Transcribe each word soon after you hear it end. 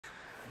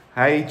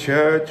Hey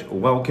church,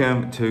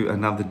 welcome to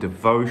another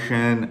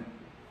devotion.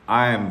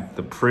 I am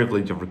the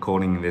privilege of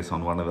recording this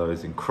on one of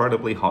those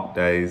incredibly hot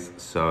days,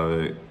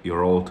 so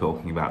you're all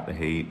talking about the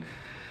heat.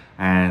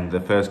 And the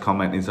first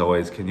comment is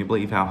always, can you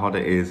believe how hot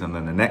it is? And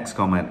then the next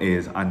comment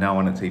is, I know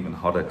when it's even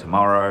hotter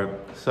tomorrow.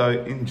 So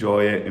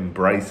enjoy it,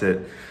 embrace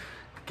it,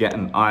 get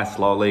an ice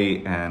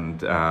lolly and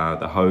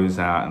the hose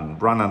out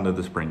and run under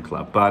the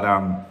sprinkler.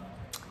 But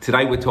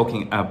today we're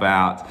talking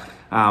about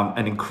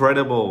an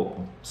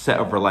incredible set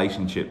of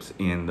relationships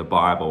in the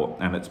Bible,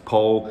 and it's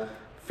Paul,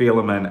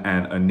 Philemon,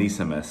 and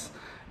Onesimus.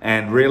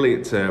 And really,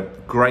 it's a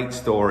great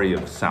story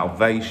of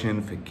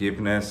salvation,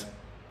 forgiveness,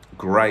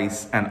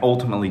 grace, and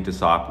ultimately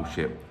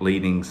discipleship,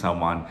 leading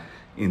someone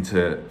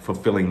into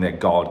fulfilling their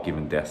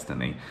God-given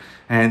destiny.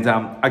 And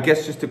I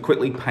guess just to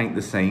quickly paint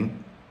the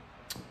scene,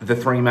 the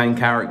three main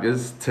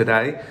characters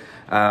today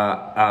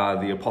are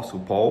the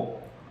Apostle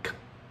Paul.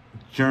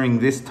 During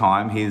this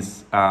time,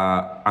 he's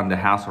under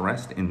house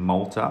arrest in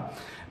Malta,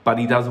 but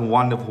he does a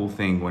wonderful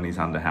thing when he's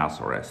under house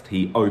arrest.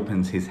 He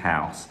opens his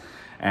house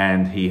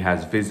and he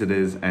has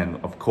visitors, and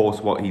of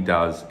course what he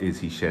does is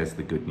he shares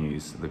the good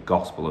news, the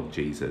gospel of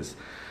Jesus.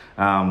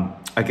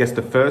 I guess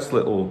the first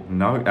little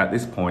note at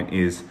this point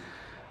is,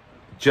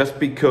 just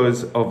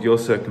because of your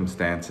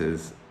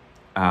circumstances,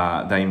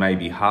 they may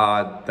be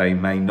hard, they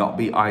may not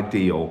be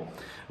ideal,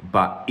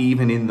 but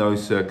even in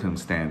those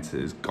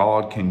circumstances,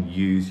 God can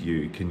use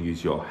you, can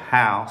use your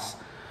house.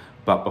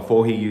 But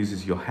before he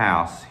uses your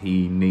house,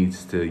 he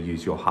needs to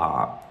use your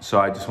heart. So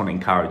I just want to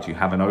encourage you,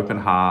 have an open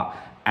heart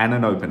and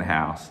an open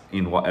house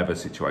in whatever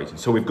situation.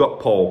 So we've got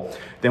Paul,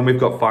 then we've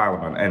got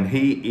Philemon, and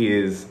he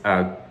is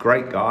a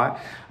great guy.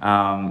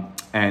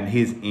 And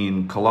he's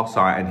in Colossae,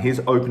 and he's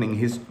opening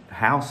his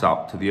house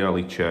up to the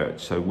early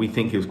church. So we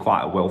think he was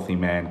quite a wealthy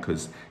man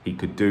because he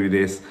could do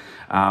this.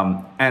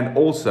 And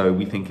also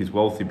we think he's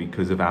wealthy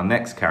because of our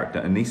next character,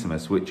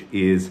 Onesimus, which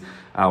is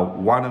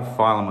one of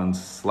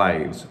Philemon's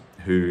slaves,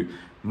 who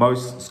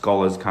most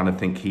scholars kind of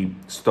think he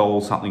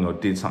stole something or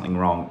did something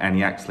wrong, and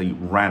he actually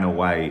ran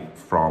away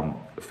from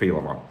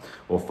Philemon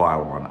or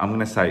Philemon. I'm going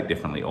to say it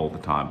differently all the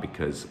time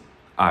because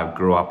I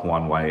grew up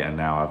one way and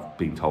now I've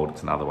been told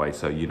it's another way,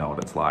 so you know what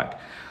it's like.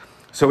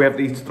 So we have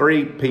these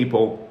three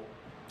people,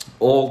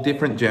 all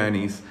different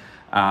journeys,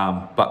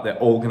 but they're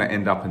all going to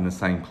end up in the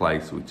same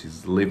place, which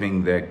is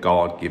living their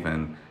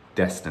God-given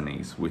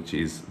destinies, which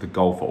is the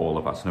goal for all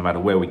of us, no matter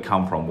where we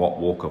come from, what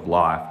walk of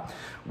life,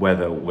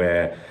 whether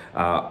we're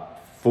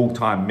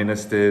full-time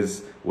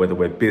ministers, whether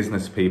we're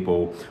business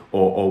people,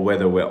 or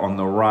whether we're on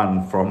the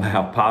run from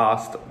our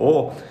past,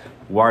 or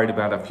worried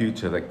about our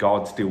future, that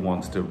God still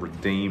wants to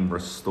redeem,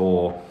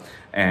 restore,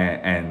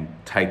 and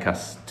take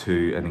us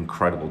to an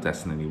incredible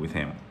destiny with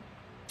him.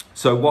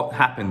 So what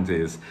happens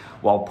is,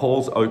 while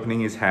Paul's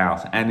opening his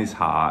house and his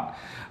heart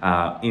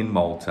in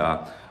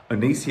Malta,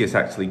 Audacious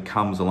actually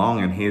comes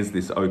along and hears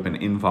this open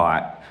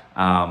invite,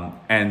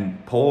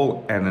 and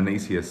Paul and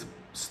Audacious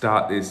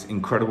start this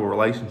incredible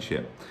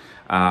relationship.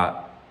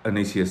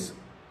 Audacious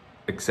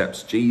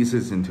accepts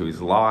Jesus into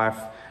his life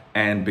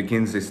and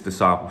begins this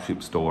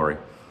discipleship story,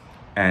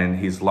 and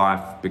his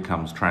life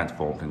becomes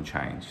transformed and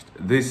changed.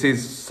 This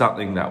is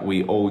something that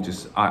we all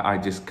I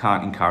just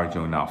can't encourage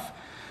you enough.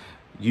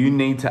 You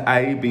need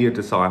to be a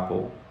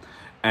disciple,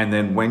 and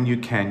then when you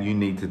can, you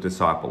need to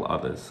disciple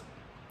others.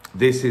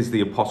 This is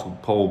the Apostle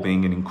Paul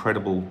being an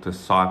incredible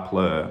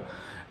discipler,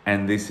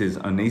 and this is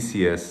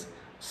Audacious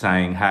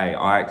saying, hey,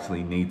 I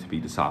actually need to be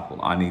discipled.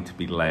 I need to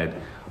be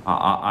led.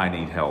 I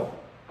need help.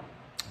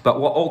 But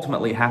what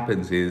ultimately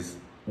happens is,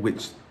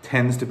 which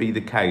tends to be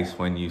the case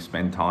when you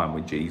spend time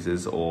with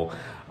Jesus or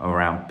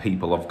around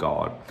people of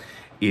God,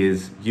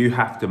 is you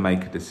have to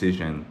make a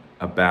decision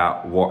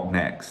about what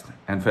next.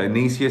 And for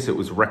Audacious, it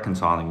was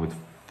reconciling with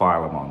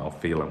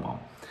Philemon.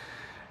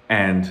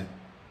 And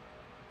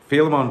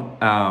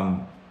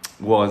Philemon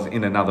was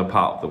in another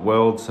part of the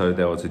world, so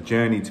there was a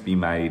journey to be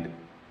made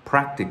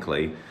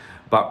practically,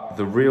 but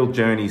the real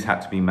journeys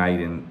had to be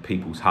made in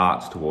people's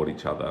hearts toward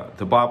each other.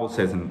 The Bible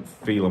says in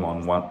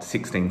Philemon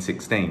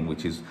 16:16,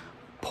 which is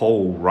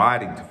Paul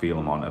writing to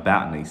Philemon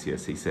about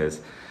Audacious, he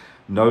says,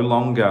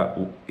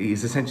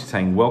 he's essentially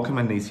saying, welcome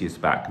Audacious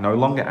back, no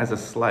longer as a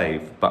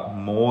slave, but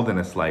more than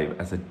a slave,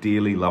 as a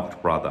dearly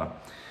loved brother.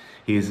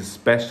 He is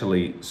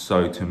especially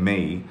so to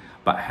me,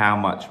 but how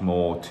much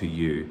more to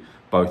you,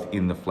 both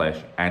in the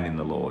flesh and in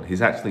the Lord.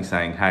 He's actually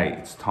saying, hey,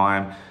 it's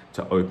time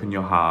to open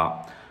your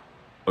heart,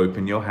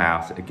 open your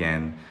house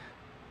again,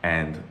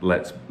 and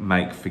let's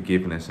make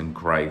forgiveness and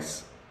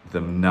grace the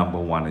number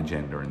one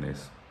agenda in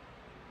this.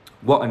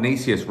 What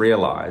Audacious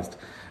realized,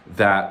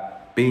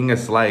 that being a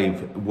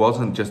slave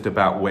wasn't just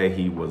about where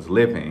he was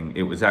living,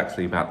 it was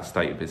actually about the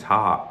state of his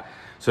heart.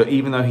 So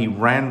even though he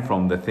ran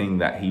from the thing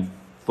that he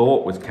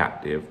thought was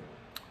captive,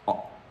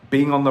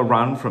 being on the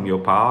run from your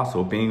past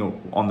or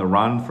being on the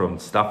run from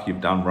stuff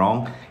you've done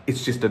wrong,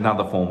 it's just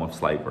another form of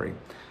slavery.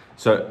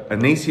 So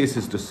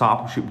Audacious'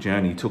 discipleship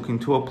journey took him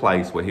to a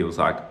place where he was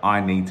like, I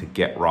need to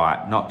get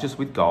right, not just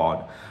with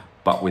God,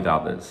 but with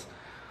others.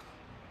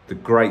 the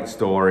great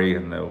story,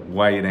 and the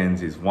way it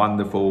ends is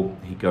wonderful.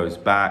 He goes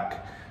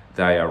back,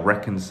 they are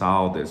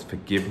reconciled, there's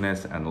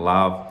forgiveness and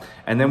love.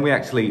 And then we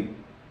actually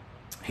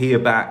hear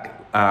back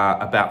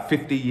about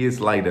 50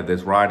 years later,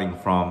 there's writing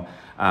from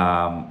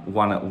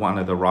one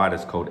of the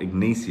writers called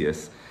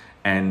Ignatius,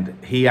 and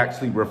he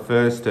actually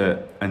refers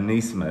to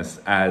Onesimus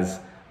as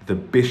the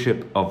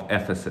Bishop of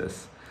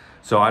Ephesus.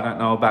 So I don't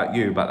know about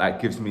you, but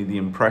that gives me the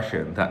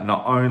impression that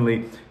not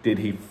only did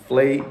he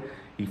flee,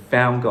 he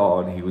found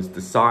God, he was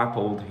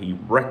discipled, he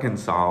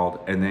reconciled,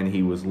 and then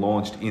he was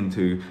launched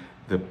into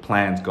the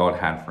plans God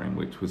had for him,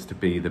 which was to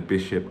be the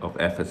Bishop of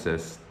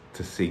Ephesus,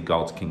 to see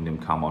God's kingdom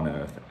come on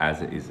earth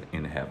as it is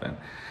in heaven.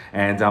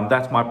 And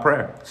that's my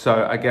prayer.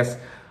 So I guess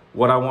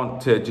what I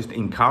want to just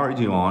encourage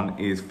you on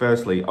is,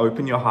 firstly,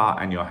 open your heart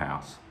and your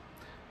house.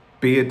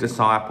 Be a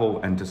disciple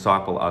and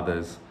disciple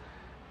others,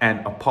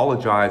 and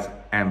apologize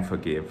and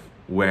forgive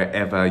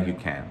wherever you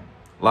can.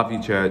 Love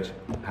you, church.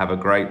 Have a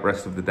great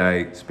rest of the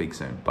day. Speak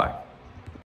soon. Bye.